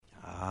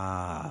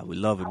We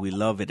love it. We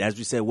love it. As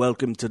we say,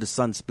 welcome to the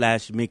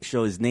Sunsplash Mix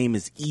Show. His name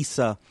is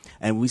Issa,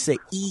 and we say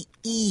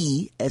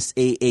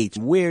E-E-S-A-H.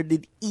 Where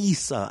did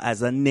Issa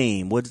as a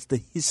name? What's the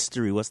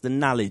history? What's the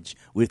knowledge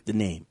with the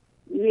name?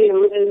 Yeah,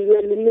 well,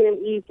 the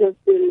name Issa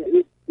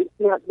still, it's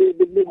not the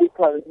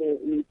biblical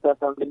name Issa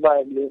from the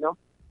Bible, you know.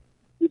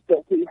 It's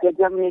a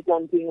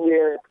Jamaican thing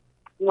where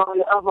now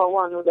the other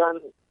one would then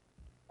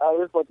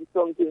refer to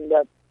something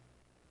that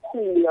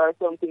silly or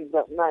something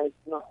that nice,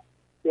 you know.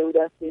 They would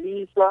have said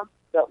Issa,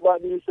 that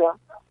bad Issa. So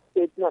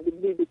it's not the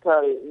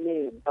biblical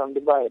name from the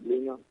Bible,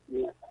 you know.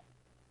 Yeah.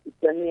 It's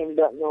a name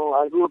that now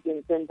I grew up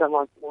in St.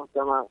 Thomas most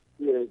of my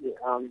years.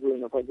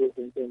 Growing up, I grew up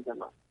in St.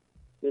 Thomas.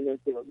 You know,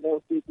 so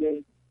most people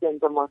in St.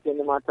 Thomas, when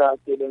they talk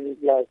to them,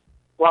 it's like,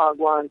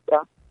 Wagwan,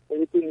 sir,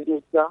 everything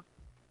good, sir.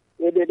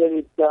 They did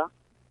it, sir.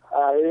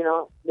 You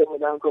know, they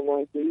would then come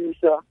and say,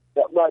 Issa,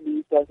 that bad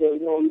Issa. So, you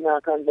know, we're in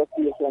a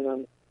conversation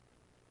and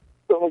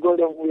some go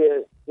down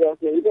where they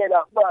say, you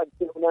that bad.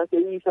 So when I say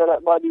Issa,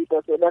 that bad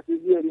Issa, so that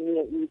is where the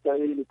name Issa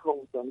really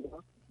comes from, you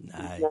know.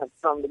 Nice. It's not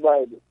from the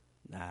Bible.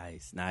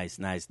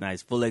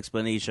 Nice. Full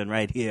explanation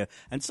right here.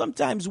 And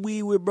sometimes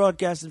we're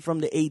broadcasting from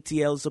the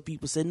ATL, so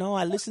people say, no,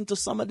 I listened to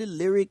some of the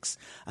lyrics,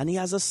 and he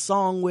has a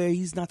song where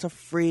he's not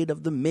afraid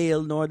of the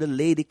male nor the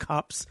lady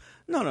cops.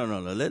 No.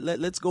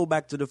 Let's go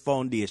back to the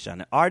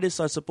foundation. Artists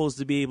are supposed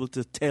to be able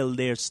to tell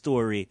their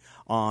story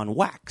on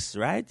wax,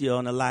 right? You're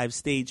on a live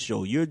stage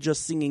show. You're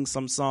just singing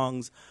some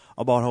songs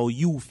about how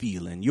you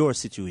feel in your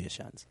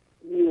situations.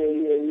 Yeah.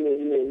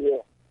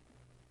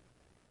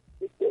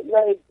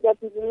 Like, that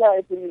is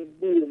life in the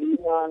deal, you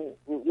know,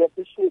 and you have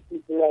to show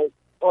people like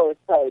our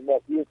side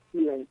that you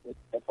experience it,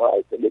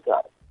 because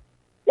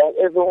like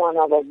everyone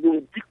have a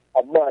good,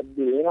 a bad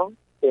day, you know.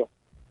 So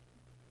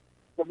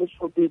we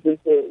show people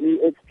say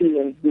we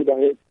experience good and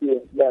we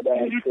experience bad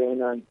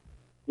and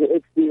we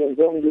experience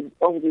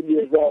only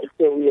days that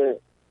so we're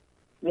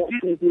most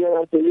people, you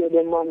know, say you're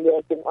the man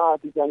there, some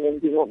artists and then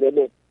thing up there,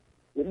 but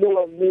we don't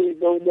have days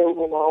down there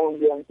on our own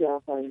day and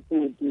can't find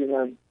food, you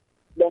know.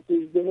 That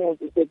is the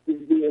most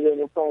effective way when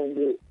you find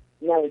the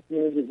nice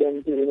music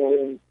and you know,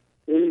 when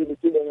you really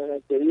sit down and I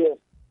say, yeah,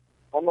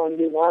 I'm on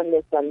the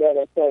understand the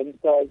other side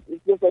because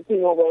it's just a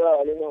thing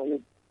overall, you know,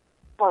 with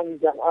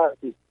fans and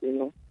artists, you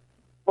know.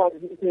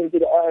 Fans listening to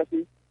the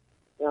artist,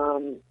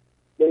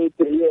 they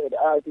say, yeah, the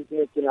artist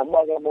making a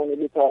bag of money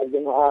because they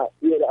don't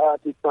hear the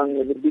artist song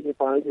every business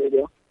on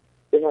radio.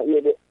 They don't hear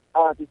the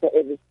artist at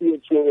every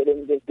stage show where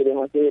them just say they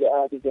want to hear the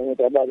artist and make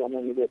a bag of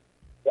money. But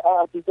the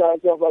artists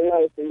also have a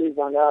life to live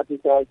and the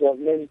artists also have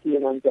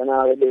maintenance and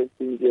all of those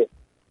things. Yeah.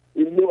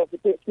 You do have to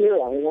take care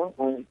of, you know,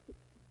 and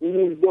we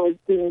use those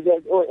things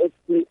as our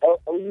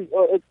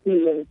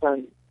experience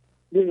and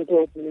bring it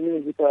out in the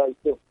music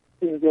also.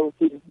 Things that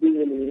we feel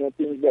daily, you know,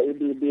 things that we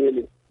do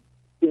daily,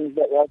 things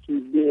that we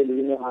achieve daily,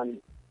 you know,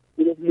 and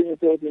we just bring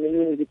it out in the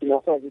music in a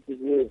positive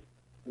way,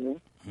 you know.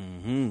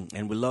 Mm-hmm.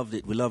 And we loved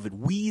it. We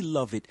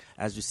love it,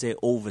 as we say,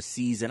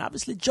 overseas. And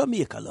obviously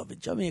Jamaica love it.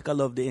 Jamaica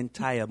love the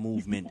entire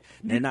movement.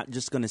 They're not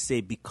just going to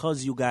say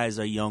because you guys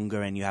are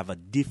younger and you have a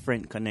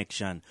different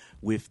connection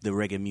with the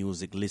reggae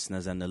music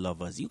listeners and the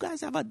lovers. You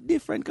guys have a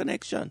different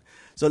connection.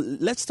 So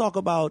let's talk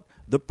about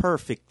The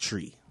Perfect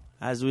Tree.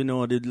 As we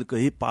know, the little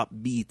hip-hop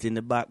beat in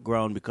the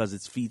background because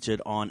it's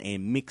featured on a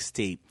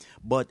mixtape.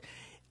 But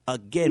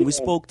again, we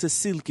spoke to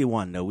Silky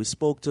Wonder, we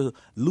spoke to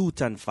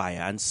Lutan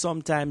Fyah, and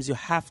sometimes you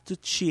have to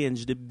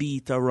change the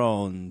beat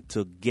around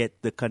to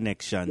get the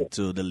connection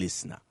to the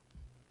listener.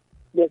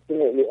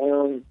 Definitely.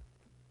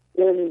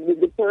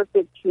 The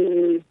Perfect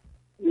Tree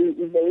is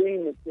a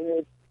remix, you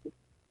know.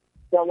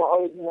 Some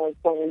original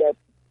song that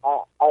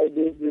I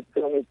did with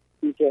Sonic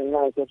featuring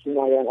Michael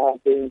Shimaya and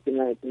after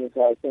Internet in the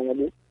car, some of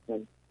this.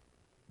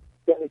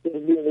 Sonic is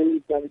being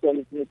released on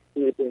Sonic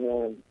mixtape,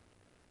 and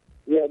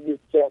we had this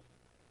track.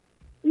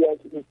 We had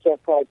this track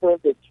called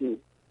Perfect Tree,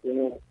 you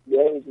know, the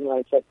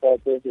original track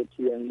called Perfect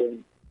Tree, and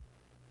then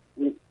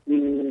we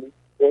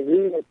were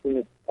remixing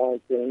it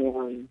also, you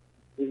know, and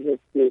we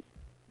mixed it.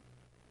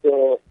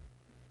 So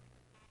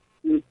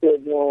we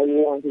said, no, we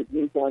want it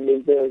this on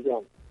this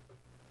version.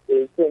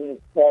 They sing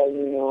called,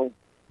 you know,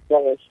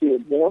 Color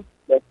Shade, you know,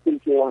 that's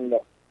Silky Wonder.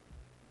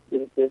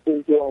 It's a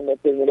Silky Wonder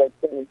thing that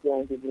Sonic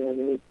wanted, you know,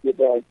 to mix it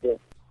also.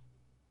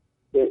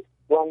 So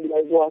one day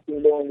I was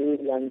walking down the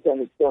hill and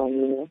Sonic song,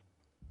 you know,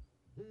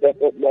 that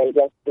up like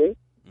that day.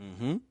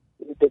 Mm-hmm.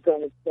 He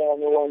Sonic saw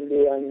me one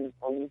day and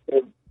he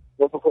said,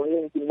 go for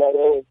linking by the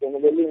house, and I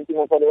was linking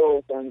up at the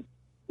house and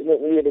he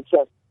let me hear the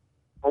track.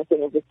 And so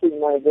I could sing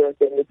my verse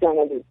and the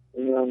Canada,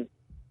 you know.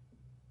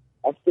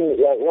 I sing it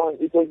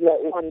it was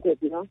like one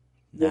take, you know.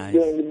 Nice. Just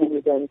doing the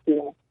booth and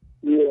sing,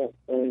 yeah,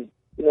 and,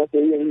 you know, so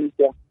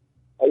yeah,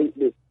 I eat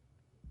this.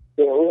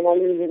 So when I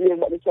leave here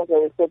about the track, I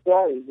was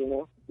surprised, you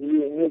know.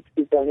 We mixed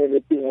it and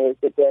everything, I was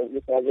surprised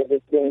because I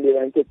just came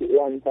there and took it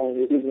one time,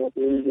 it didn't have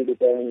to read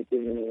it or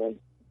anything, you know.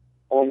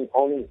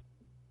 And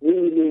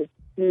really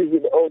pleased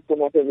with the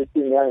outcome of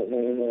everything right now,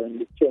 you know, and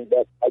the strength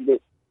that I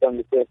get from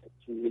the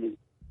Perfect Tree, really.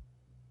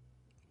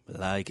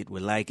 We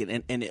like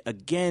it. And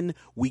again,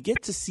 we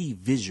get to see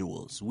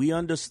visuals. We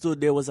understood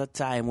there was a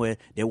time where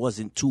there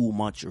wasn't too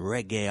much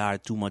reggae or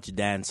too much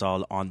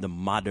dancehall on the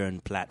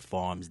modern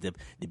platforms, the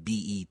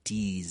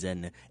BETs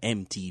and the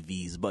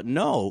MTVs. But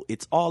no,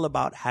 it's all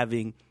about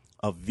having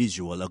a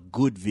visual, a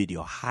good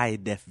video,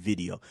 high-def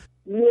video.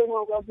 You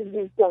know, got to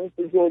give thanks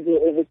to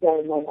Jojo every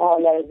time, man.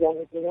 All eyes on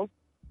it, you know.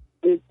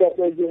 He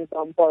started doing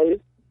some Paris,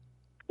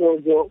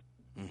 Jojo.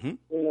 Mm-hmm.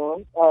 You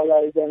know, all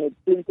eyes on it.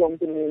 Still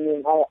company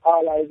name,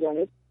 all eyes on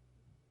it.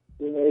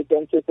 You know, you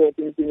can check out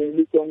things,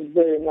 it becomes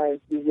very nice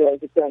visual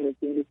to kind of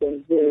thing. It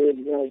becomes very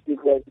nice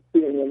visual to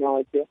premium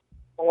also.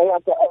 And a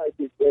lot of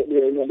artists there,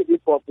 you know, the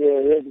hip-hop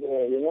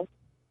regular, you know.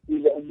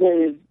 He's a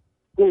very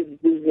good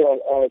visual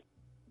art,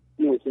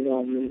 you know,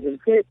 and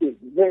creative,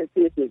 very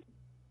creative.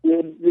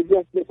 You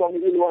just become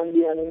the one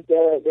day and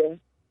interact them.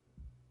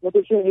 Not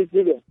to show this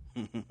video.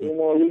 You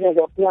know, we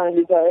never planned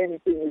it or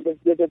anything. We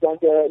just get it and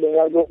interact them.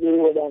 I go up the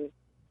road and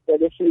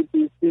the shoot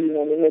is seen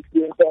and the next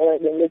day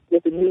interact them. Let's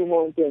get to Blue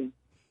Mountain.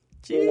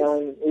 Jeez. You know,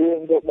 and we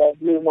went up by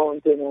Blue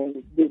Mountain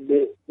and did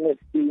the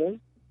next scene.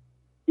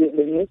 Did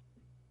the mix.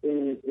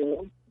 And, you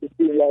know, you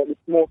see like the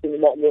smoke in the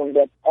background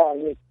that's all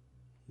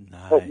mixed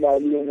up by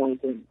Blue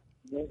Mountain.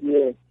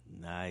 Yeah.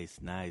 Nice.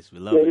 We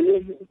love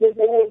it. There's a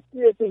whole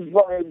creative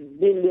vibe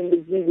building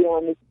the video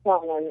and the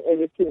song and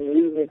everything,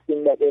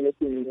 remixing that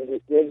everything.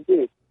 It's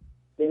great.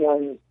 You know,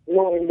 and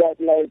knowing that,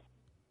 like,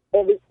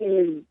 everything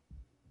is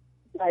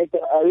like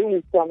a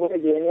remix from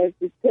reggae, and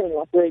it's kind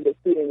of reggae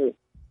feeling it.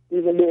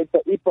 Even though it's a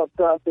hip-hop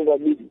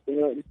crossover beat, you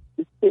know,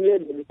 it's still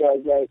reggae because,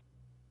 like,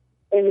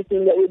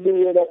 anything that we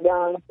do, whether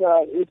dance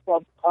or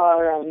hip-hop,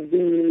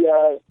 R&B,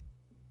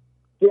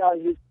 yeah,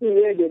 it's still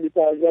reggae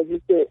because, as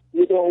you say,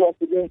 we don't want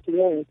to get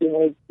into anything, you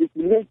know, it's a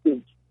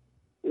message.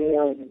 You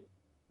know,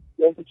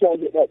 you have to try to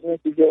get that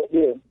message out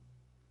there.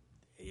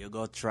 There you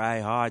go. Try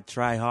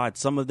hard.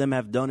 Some of them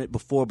have done it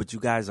before, but you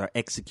guys are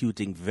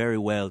executing very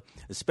well,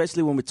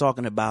 especially when we're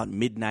talking about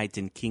Midnight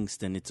in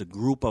Kingston. It's a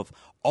group of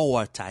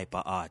our type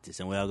of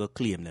artists, and we're going to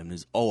claim them.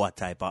 There's our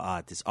type of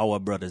artists, our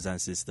brothers and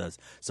sisters.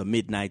 So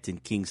Midnight in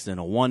Kingston,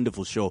 a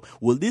wonderful show.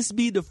 Will this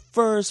be the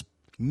first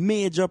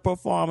major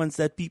performance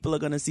that people are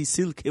going to see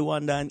Silky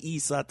Wanda and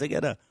Issa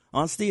together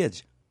on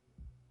stage?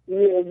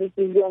 Yeah, this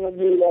is going to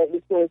be like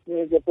the first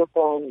major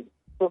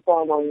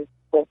performance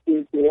for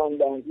Silky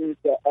Wanda and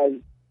Issa as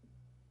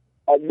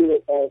a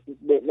duet artist.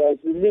 But like,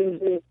 we've been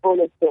doing all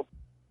that stuff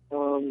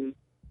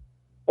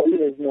for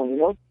years now, you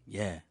know?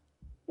 Yeah.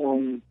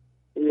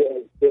 Yeah,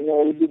 so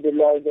now we did the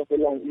Lives of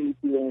a Long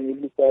EP and we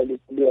decided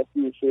to do a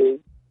few shows,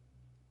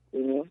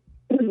 you know,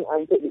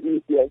 and take the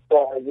EP as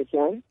far as we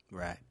can.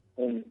 Right.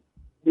 And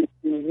this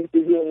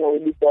year now we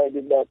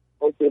decided that,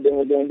 okay, then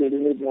we're going to do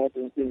the Midnight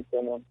in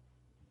Kingston.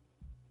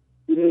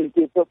 We need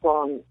to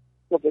perform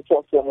a couple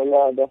tracks from the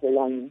Lives of a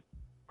Long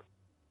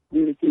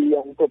EP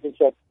and a couple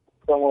tracks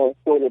from our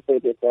solo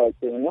project also,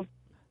 you know.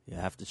 You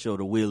have to show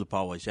the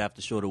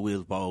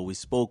willpower. We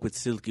spoke with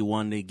Silky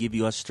Wanda. They give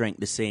you a strength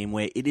the same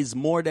way. It is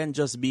more than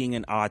just being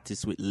an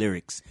artist with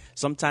lyrics.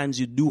 Sometimes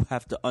you do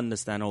have to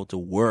understand how to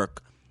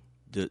work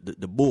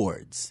the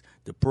boards,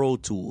 the Pro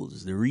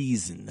Tools, the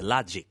Reason, the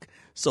Logic.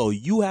 So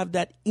you have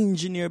that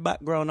engineer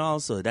background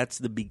also. That's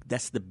the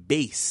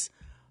base.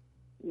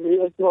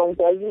 Yes, man.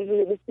 I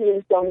usually the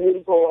same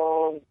song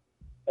for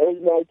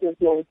everybody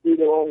just want to see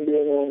the one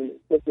day and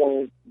just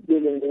want to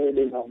building the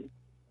rhythm.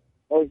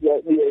 I was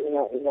like here in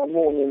a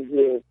moment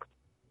here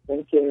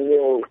and saying,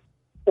 yo,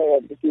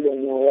 tired to see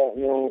them right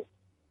now.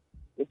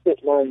 The set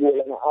my goal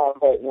and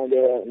half right now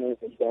there right now.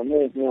 So I'm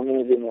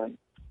moving, man.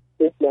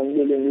 Just I'm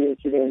building the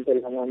instrumental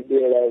and I'm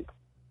there like,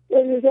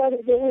 when you got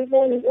it, when you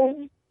got it,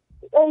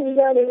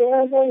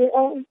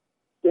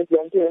 just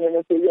I'm turning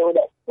and say, yo,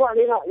 that's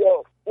funny not,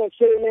 yo. Make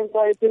sure you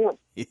remember it, you know.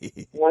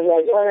 And I'm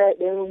like, all right,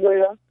 then,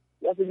 brother,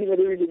 you have to give me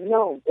the rhythm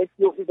now.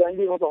 Export it and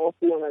give it on my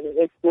phone and then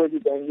export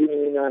it and give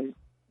me and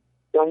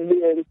from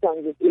there, the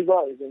song just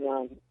evolves, and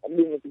I'm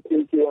being able to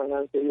take you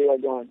and say, you are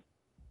gone.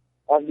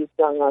 I have this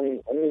song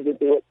and I need to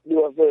do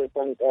a verse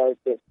on it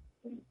also.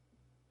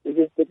 You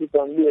just put it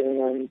on there,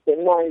 and it's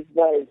a nice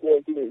vibe,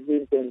 like it's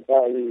Vincent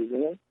Harry, you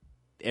know?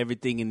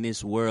 Everything in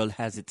this world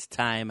has its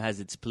time, has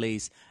its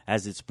place,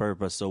 has its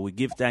purpose. So we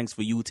give thanks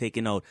for you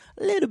taking out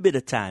a little bit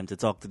of time to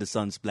talk to the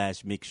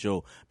Sunsplash Mix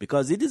Show,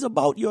 because it is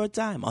about your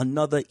time.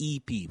 Another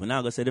EP. We're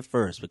not going to say the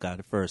first, because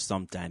the first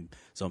sometime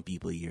some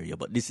people hear you,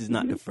 but this is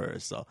not the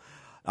first. So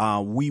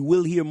we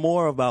will hear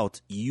more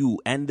about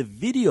you, and the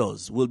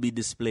videos will be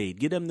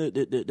displayed. Give them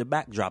the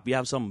backdrop. You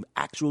have some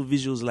actual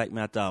visuals like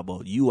me I talk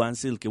about, you and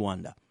Silky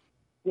Wanda.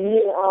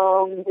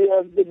 Yeah, we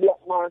have the Black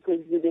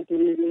Markers video to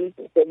release,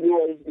 it's a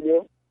February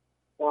video,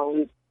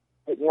 with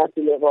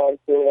Natalie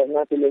also,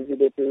 Natalie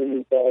video to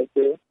release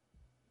also.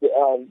 We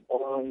have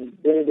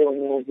They Don't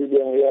Know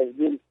video, and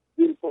we have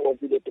Bill Power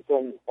video to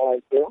come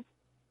also.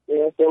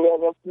 Yeah, so we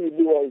have a few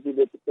dual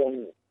video to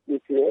come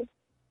this year.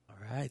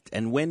 right.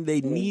 And when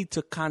they need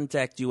to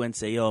contact you and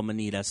say, yo, I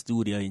need a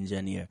studio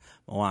engineer,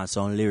 I want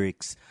some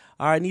lyrics,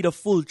 or I need a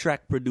full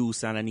track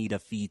producer and I need a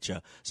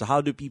feature. So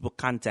how do people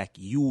contact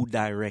you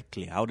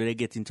directly? How do they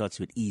get in touch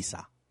with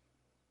Issa?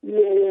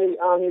 You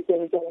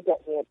can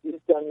contact me at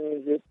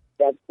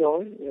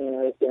issamusic.com.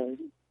 You can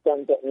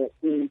contact me at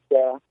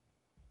Issa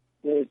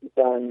Music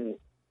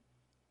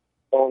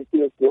on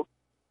Facebook.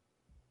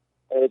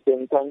 You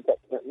can contact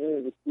me at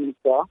Music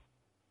Issa.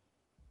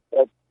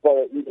 That's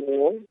for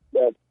email.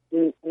 That's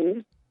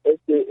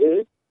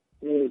EESAA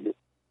Music.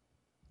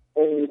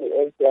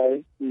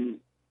 MUSIC.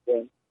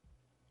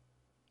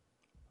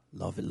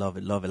 Love it, love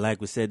it, love it.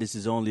 Like we said, this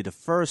is only the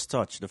first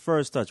touch. The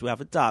first touch. We have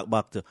to talk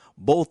back to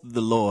both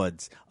the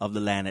lords of the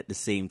land at the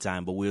same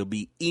time. But we'll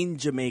be in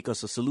Jamaica.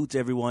 So salute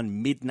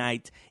everyone.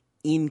 Midnight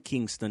in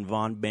Kingston.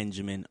 Vaughn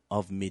Benjamin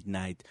of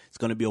Midnight. It's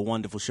going to be a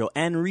wonderful show.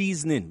 And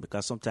reasoning.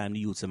 Because sometimes the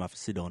youths have to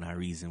sit down and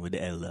reason with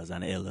the elders.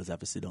 And the elders have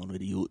to sit down with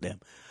the youth them.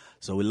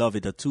 So we love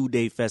it. A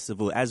 2-day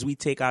festival as we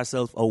take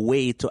ourselves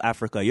away to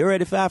Africa. You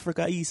ready for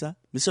Africa, Issa?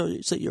 So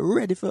you're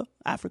ready for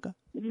Africa?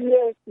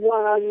 Yes,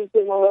 I used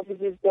to my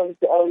refugees come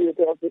to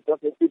Africa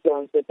for sit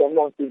on such a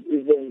massive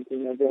event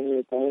in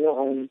Jamaica,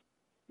 and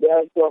they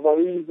also have a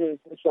reason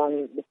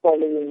session the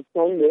following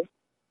Sunday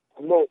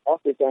about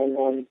Africa,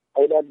 and I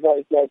would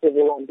advise like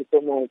everyone to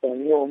come out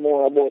and know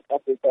more about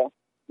Africa,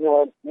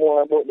 know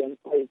more about them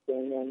culture,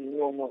 and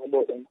know more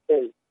about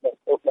themselves. That's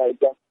up like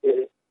that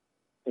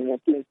in a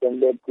Kingston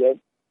Dead Club.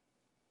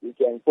 You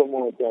can come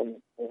out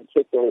and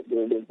check out the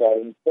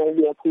vibe. It's going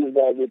to be a cool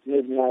vibe with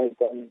Midnight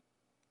and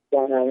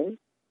Danine,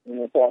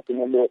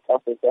 talking about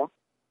Africa.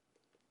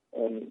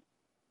 And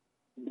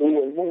they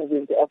will move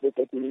into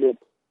Africa to look.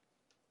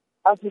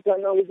 Africa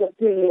now is a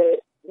thing where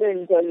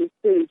mentally,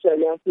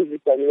 spiritually, and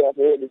physically we have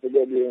to ready to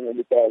get there,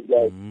 because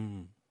like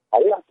a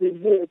lot is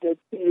great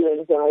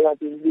experience and a lot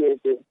is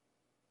great,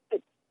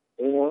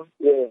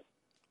 yeah.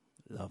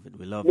 Love it,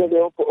 we love it.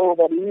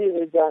 Over the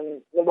years,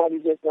 and nobody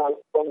just now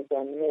comes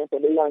and for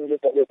the land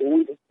just a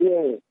little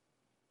experience.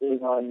 And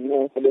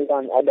for the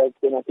land, adults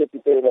going to take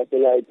it over to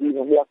like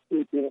even black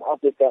people in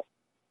Africa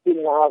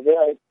still not have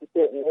rights to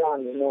certain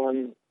land,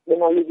 and they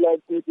don't live like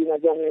people in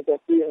Jamaica,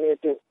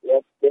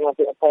 they have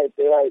to fight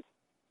the rights,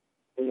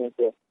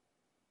 so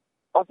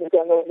Africa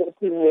now is a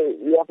thing where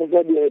you have to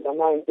graduate a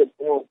mindset,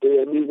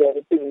 these are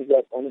the things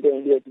that I'm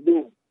going to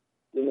do,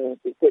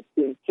 to set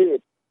things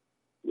straight.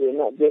 You're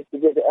not just to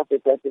go to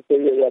Africa to say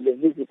you have to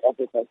visit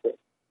Africa. So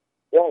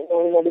right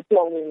now, the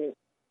planning,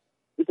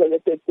 because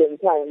it takes some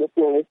time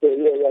before we say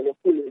you have to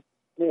fully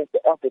move to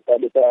Africa,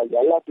 because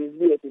a lot is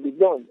there to be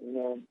done.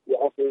 You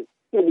have to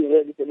fully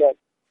ready for that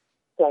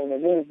kind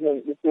of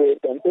movement before you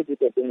can take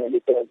it up,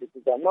 because it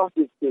is a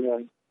massive thing,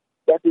 and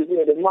that is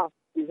where the mass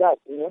is at,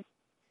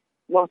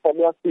 Mass of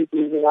black people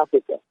is in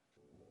Africa.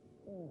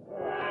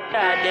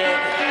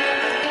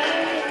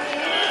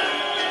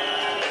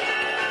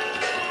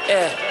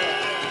 Yeah.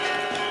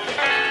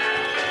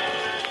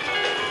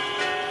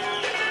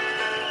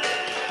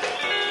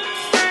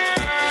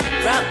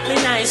 Rock me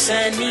nice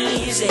and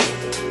easy,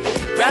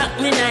 rock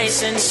me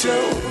nice and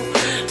slow.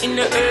 In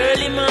the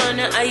early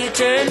morning, you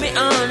turn me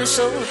on,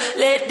 so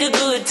let the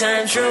good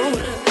times roll.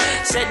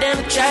 Say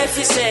them try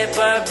to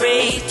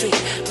separate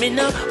me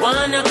no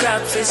wanna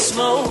crack for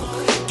smoke.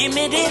 Give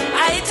me the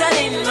item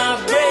in my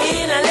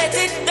brain, and let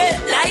it get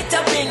light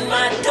up in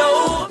my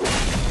door.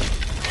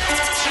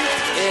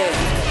 Yeah.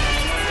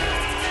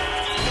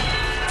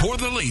 For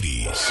the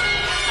ladies.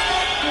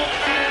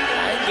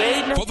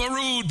 For the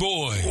rude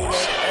boys.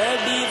 I'll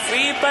be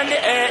free on the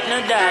earth,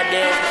 no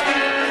daddy.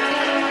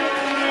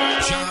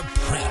 Job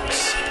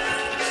Prince.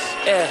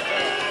 Yeah.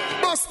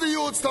 Bust the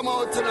youths come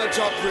out in a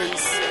Job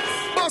Prince.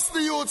 Bust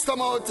the youths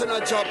come out in a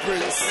Job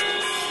Prince.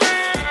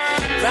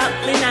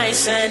 Rock me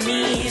nice and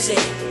easy,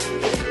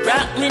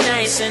 rock me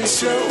nice and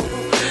slow.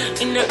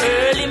 In the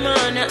early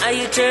morning,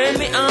 you turn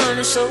me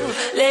on, so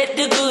let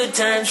the good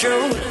times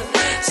roll.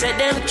 Say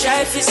them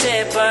try to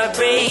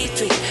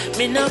separate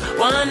me no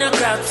wanna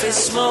crack for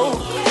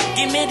smoke.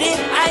 Give me the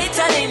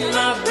item in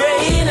my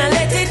brain, and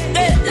let it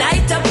get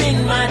light up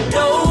in my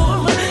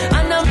dome.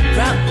 And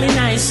rock me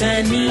nice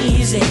and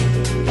easy,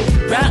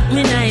 rock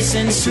me nice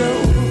and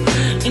slow.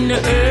 In the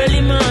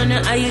early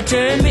morning, you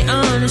turn me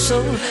on,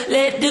 so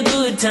let the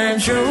good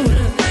times roll.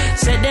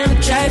 Say them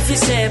try to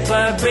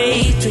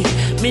separate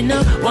me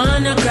no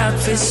wanna crack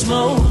for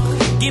smoke.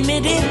 Give me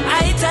the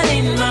item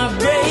in my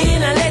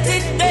brain, and let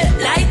it get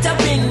light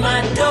up in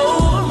my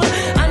dome.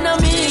 And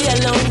I'm me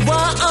alone,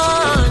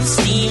 one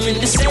steam in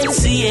the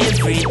sensei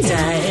every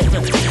time.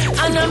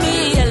 And I'm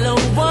me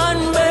alone,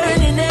 one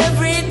burning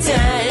every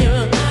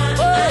time.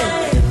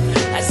 Oh,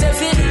 I said,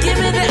 give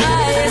me the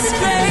highest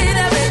grade,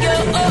 I beg you,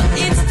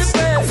 it's the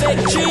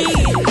perfect tree.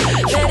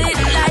 Let it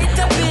light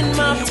up in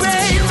my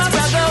brain, my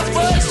brother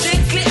was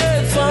strictly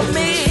earth for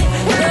me.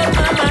 No,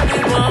 my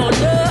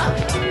marijuana,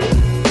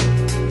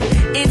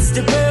 it's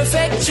the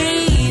perfect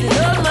tree.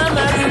 Love my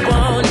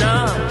marijuana,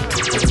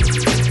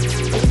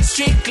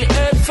 strictly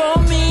earth for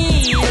me.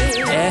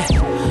 Yeah.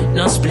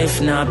 No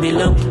spliff now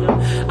below.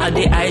 At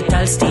the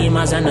ital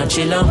steamers and a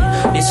chill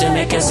up. This will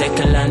make a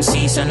second and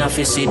cease and a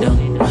fi sit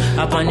down.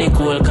 Upon the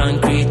cold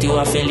concrete you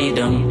a feel it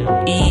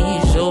down.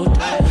 Ease out.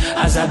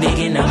 As a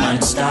beginner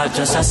man start,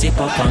 just a sip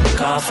up and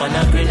cough and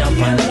a grin up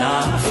and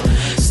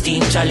laugh.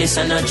 Steam chalice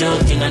and a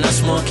joking and a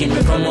smoking,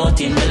 we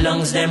promoting the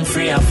lungs them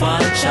free of all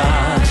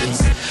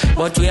charges.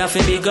 But we have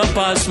to big up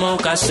all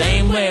smokers,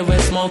 same way we're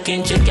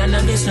smoking chicken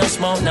and this no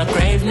smoke, no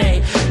crave,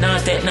 nay.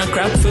 Not take no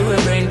crap for we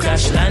brain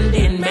crash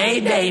landing.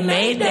 Mayday,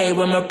 mayday,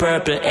 when my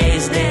purple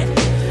A's there.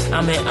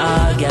 I'm an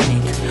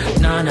organic,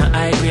 no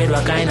high grade,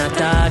 what kind of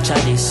touch are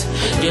this?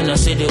 You know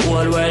see the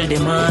whole world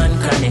demand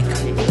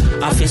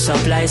chronic. Office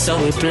supply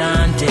so we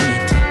planting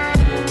it.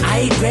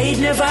 High grade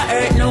never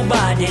hurt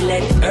nobody.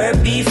 Let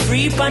herb be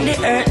free on the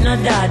earth, no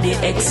daddy.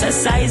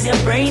 Exercise your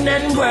brain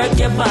and work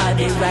your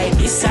body. Right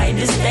beside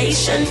the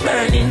station,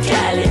 burning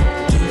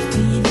Cali.